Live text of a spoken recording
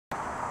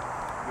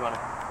You wanna?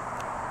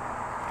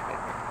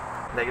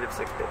 Negative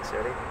 6 days,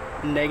 ready?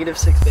 Negative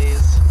 6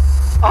 days.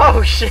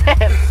 Oh shit!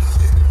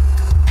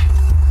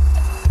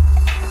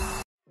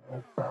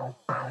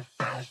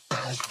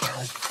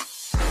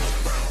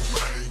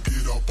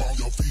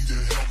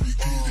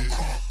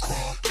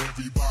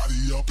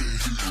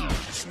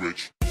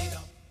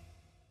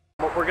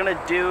 What we're gonna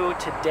do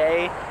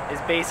today is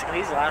basically,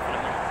 he's laughing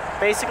at me.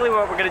 Basically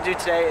what we're gonna do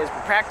today is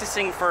we're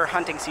practicing for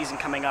hunting season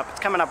coming up. It's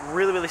coming up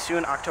really, really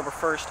soon, October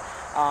 1st.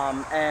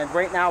 And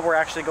right now we're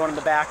actually going to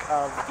the back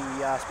of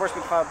the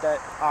sportsman club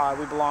that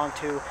we belong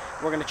to.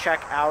 We're gonna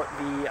check out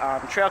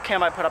the trail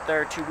cam I put up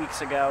there 2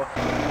 weeks ago.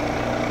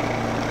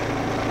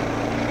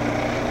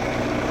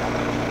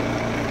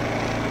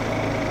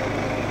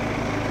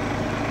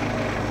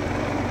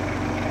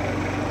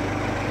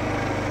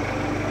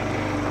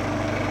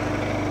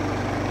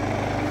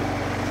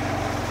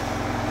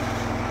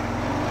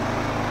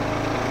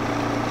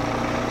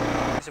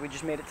 So we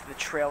just made it to the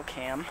trail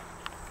cam.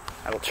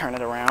 I will turn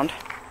it around.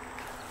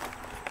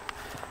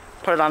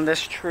 Put it on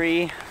this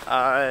tree.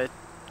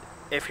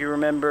 If you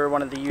remember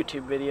one of the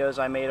YouTube videos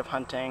I made of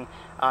hunting,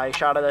 I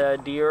shot at a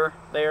deer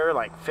there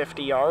like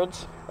 50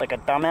 yards, like a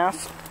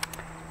dumbass.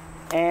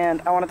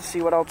 And I wanted to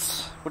see what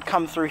else would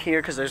come through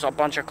here because there's a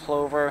bunch of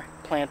clover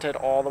planted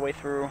all the way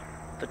through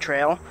the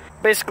trail.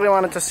 Basically I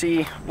wanted to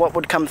see what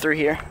would come through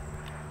here.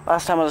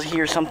 Last time I was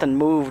here something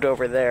moved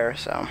over there,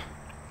 so.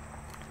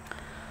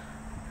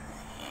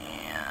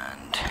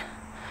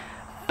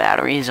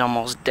 Battery's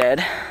almost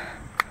dead.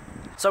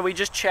 So we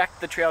just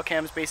checked the trail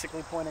cams,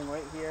 basically pointing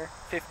right here,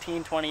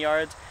 15, 20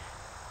 yards.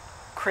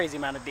 Crazy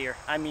amount of deer.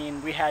 I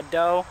mean, we had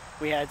doe,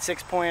 we had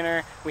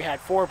 6-pointer, we had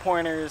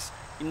 4-pointers,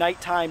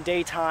 nighttime,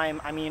 daytime,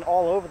 I mean,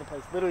 all over the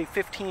place. Literally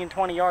 15,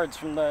 20 yards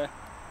from the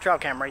trail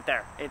cam right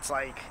there. It's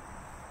like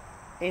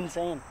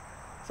insane.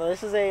 So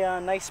this is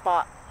a nice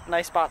spot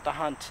to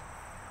hunt.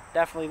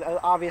 Definitely,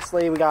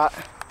 obviously we got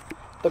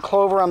the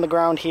clover on the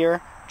ground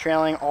here,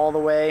 trailing all the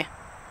way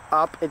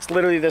up. It's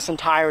literally this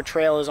entire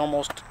trail is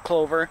almost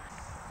clover.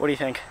 What do you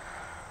think?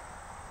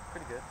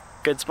 Pretty good.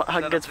 Good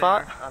spot. Good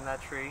spot on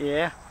that tree.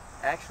 Yeah.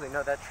 Actually,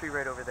 no. That tree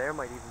right over there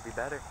might even be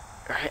better.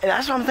 Right.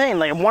 That's what I'm saying.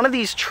 Like one of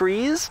these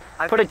trees,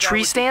 put a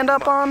tree stand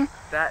up on.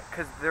 That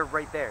because they're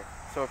right there.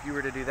 So if you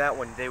were to do that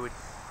one, they would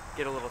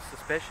get a little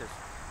suspicious.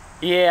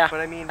 Yeah. But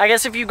I mean, I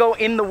guess if you go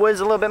in the woods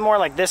a little bit more,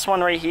 like this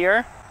one right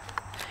here.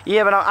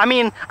 Yeah, but I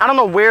mean, I don't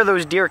know where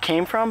those deer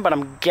came from, but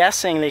I'm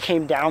guessing they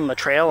came down the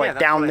trail, like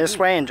down this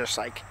way, and just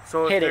like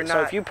hit it.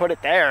 So if you put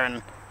it there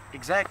and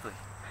exactly,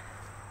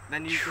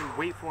 then you can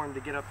wait for them to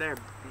get up there.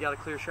 You got a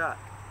clear shot,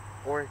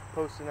 or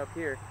posting up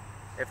here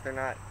if they're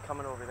not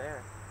coming over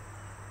there.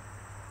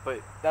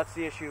 But that's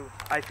the issue.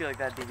 I feel like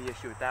that'd be the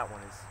issue with that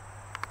one is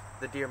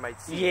the deer might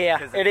see.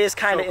 Yeah, it is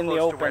kind of in the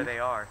open. To where they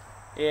are.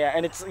 Yeah,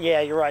 and it's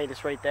you're right.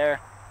 It's right there.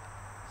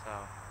 So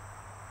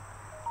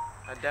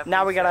I definitely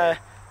now we gotta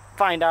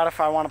find out if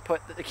I want to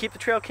keep the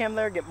trail cam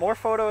there, get more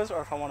photos,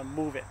 or if I want to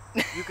move it.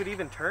 You could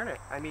even turn it.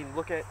 I mean,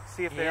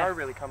 see if they are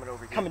really coming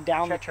over here. Coming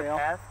down the trail.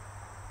 Path,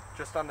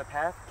 just on the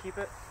path, keep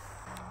it.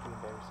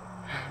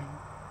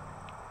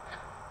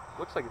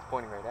 Looks like it's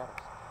pointing right at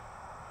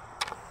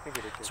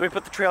us. So we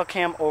put the trail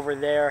cam over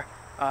there,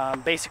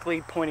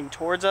 basically pointing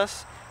towards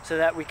us, so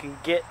that we can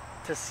get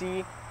to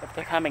see if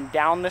they're coming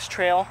down this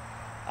trail.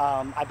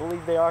 I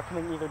believe they are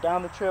coming either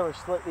down the trail or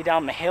slightly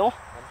down the hill.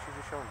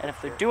 And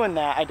if they're doing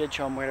that, I did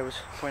show them where it was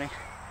pointing.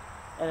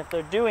 And if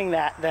they're doing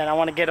that, then I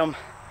want to get them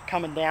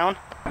coming down.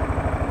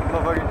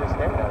 Motherfucker just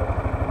staring at it.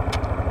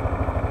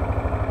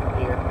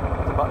 Here,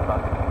 it's a button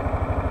button.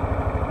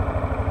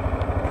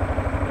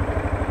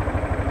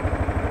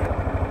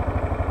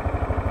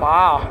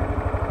 Wow.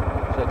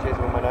 Should I chase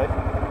it with my knife?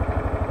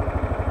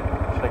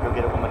 Should I go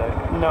get it with my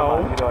knife? No.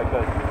 Come on, you know I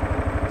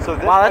could. So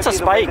this wow, that's a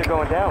the way spike. they're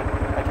going down.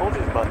 I told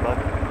you it's a button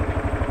button.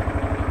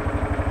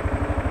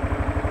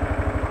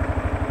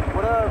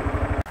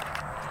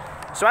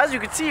 So as you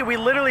can see, we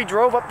literally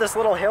drove up this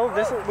little hill.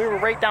 We were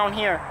right down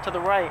here to the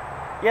right.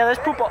 Yeah, there's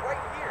poop all. Right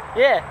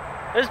here. Yeah,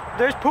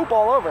 there's poop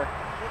all over. Well,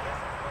 this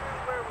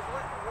is where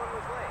one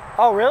was laying.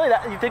 Oh really?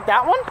 You think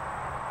that one?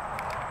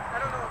 I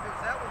don't know if it was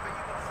that one, but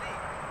you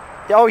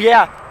can see. Oh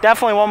yeah,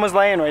 definitely one was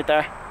laying right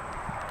there.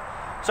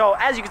 So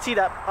as you can see,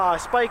 that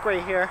spike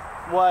right here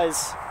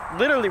was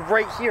literally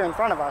right here in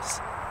front of us.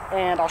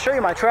 And I'll show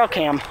you my trail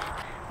cam.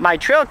 My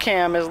trail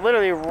cam is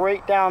literally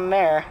right down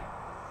there.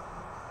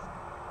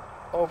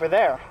 Over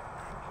there.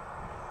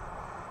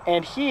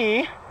 And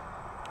he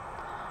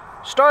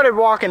started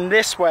walking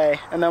this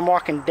way and then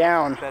walking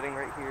down. Bedding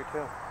right here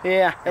too.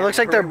 Yeah, it looks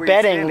like they're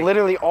bedding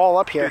literally all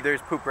up here. Dude,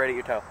 there's poop right at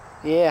your toe.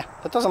 Yeah,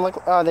 that doesn't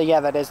look. Oh,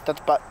 yeah, that is.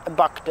 That's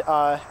buck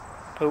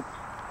poop.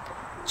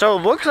 So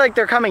it looks like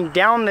they're coming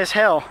down this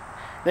hill.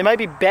 They might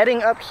be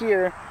bedding up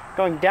here,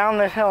 going down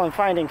this hill and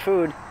finding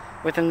food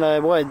within the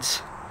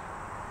woods.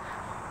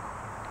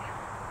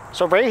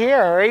 So right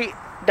here, right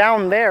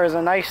down there is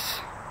a nice.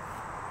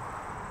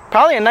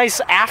 Probably a nice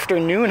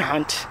afternoon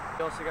hunt.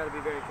 You also got to be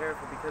very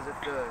careful because if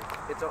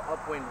it's an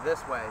upwind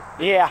this way,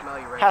 yeah, smell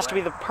you right has away. to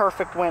be the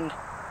perfect wind.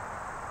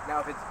 Now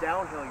if it's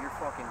downhill, you're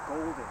fucking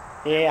golden.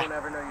 Yeah. You'll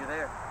never know you're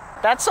there.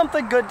 That's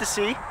something good to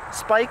see.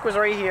 Spike was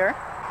right here,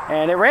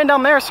 and it ran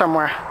down there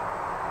somewhere.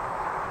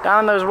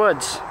 Down in those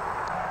woods.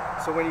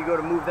 So when you go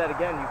to move that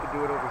again, you could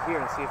do it over here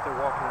and see if they're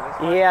walking this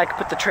way. Yeah, I could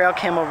put the trail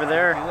cam over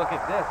there. If you look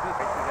at this, it's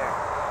right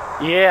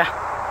through there.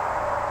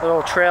 Yeah.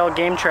 Little trail,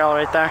 game trail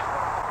right there.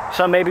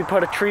 So maybe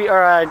put a tree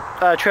or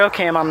a trail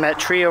cam on that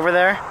tree over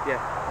there. Yeah,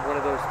 one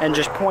of those. And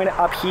just point it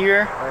up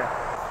here. Oh, yeah.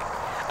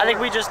 I think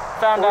we just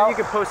found Or out. you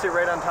could post it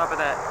right on top of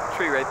that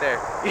tree right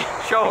there.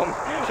 Show them.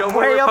 Show them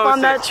Way where up we're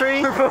on that posted.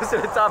 tree? We're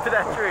posted at the top of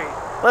that tree.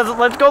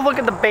 Let's go look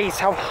at the base,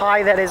 how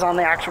high that is on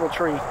the actual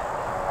tree.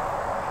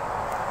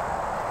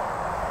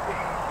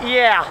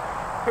 Yeah.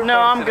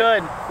 No, I'm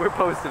good. We're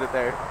posted it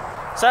there.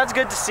 So that's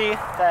good to see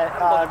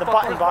that the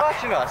button buck.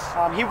 Watching us.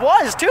 He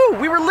was too.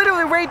 We were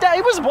literally right there.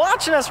 He was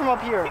watching us from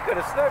up here. He could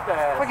have snuck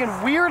that. Fucking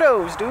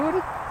weirdos,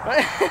 dude.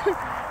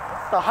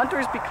 The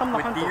hunters become the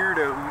hunters.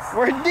 Weirdos.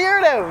 We're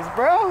deerdos,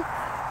 bro.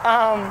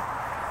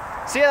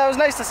 So yeah, that was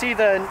nice to see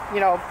the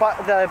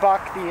the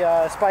buck,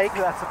 the spike.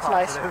 That's a It's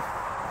nice. positive.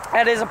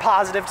 That is a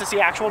positive to see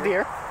actual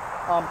deer.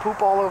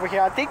 Poop all over here.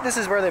 I think this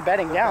is where they're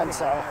bedding down.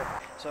 So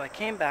I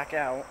came back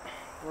out,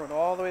 rode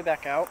all the way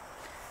back out,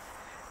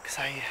 because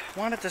I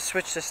wanted to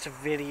switch this to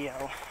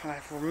video. And I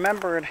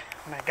remembered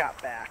when I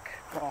got back.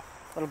 Well,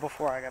 a little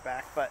before I got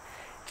back, but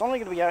it's only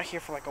going to be out here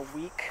for like a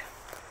week.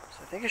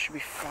 So I think it should be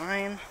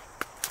fine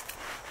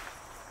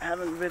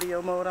having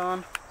video mode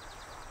on.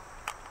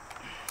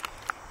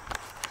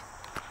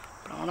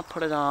 But I want to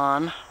put it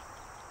on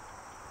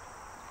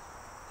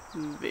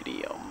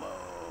video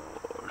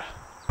mode.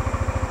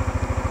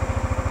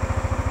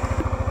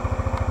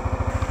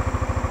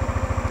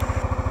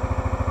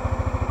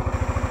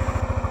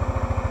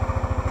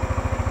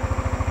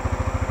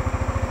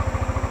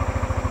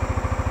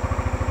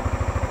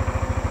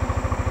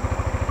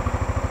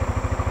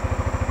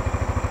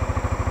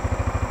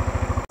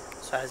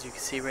 So as you can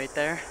see right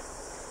there,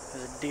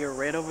 there's a deer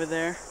right over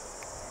there,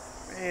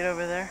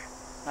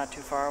 not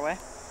too far away.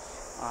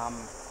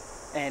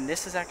 And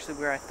this is actually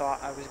where I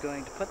thought I was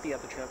going to put the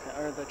other trail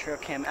cam, or the trail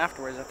cam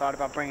afterwards. I thought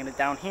about bringing it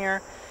down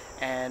here,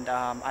 and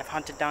I've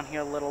hunted down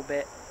here a little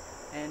bit,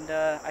 and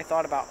I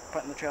thought about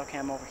putting the trail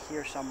cam over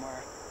here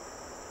somewhere.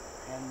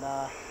 And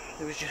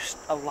there was just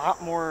a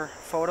lot more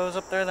photos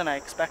up there than I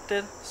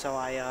expected, so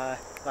I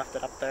left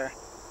it up there.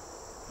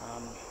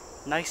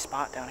 Nice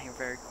spot down here,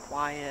 very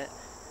quiet,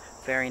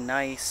 very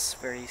nice,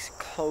 very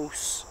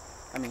close.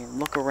 I mean,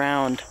 look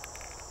around.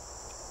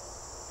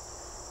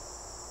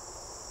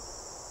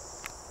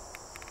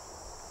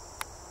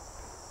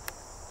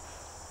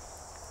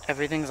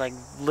 Everything's like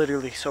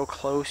literally so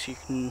close. You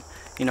can,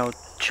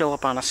 chill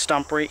up on a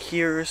stump right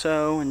here or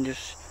so, and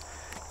just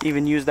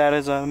even use that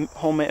as a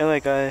homemade,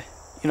 like a,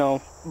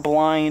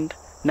 blind,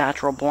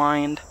 natural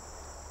blind.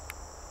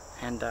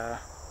 And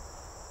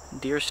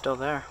deer's still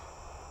there,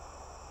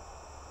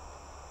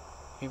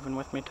 even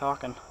with me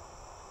talking.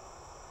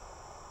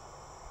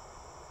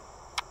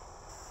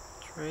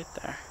 It's right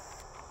there.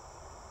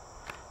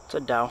 It's a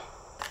doe.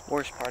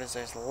 Worst part is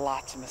there's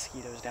lots of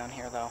mosquitoes down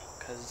here though,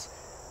 because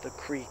the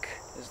creek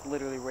is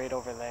literally right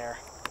over there.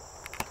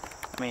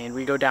 I mean,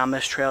 we go down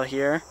this trail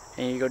here,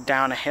 and you go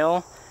down a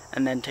hill,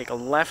 and then take a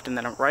left and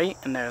then a right,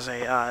 and there's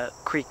a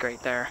creek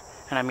right there.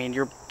 And I mean,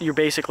 you're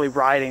basically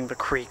riding the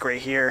creek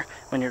right here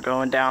when you're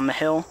going down the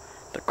hill.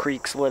 The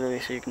creek's literally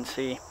so you can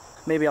see.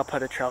 Maybe I'll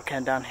put a trail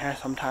cam down here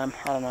sometime.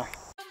 I don't know.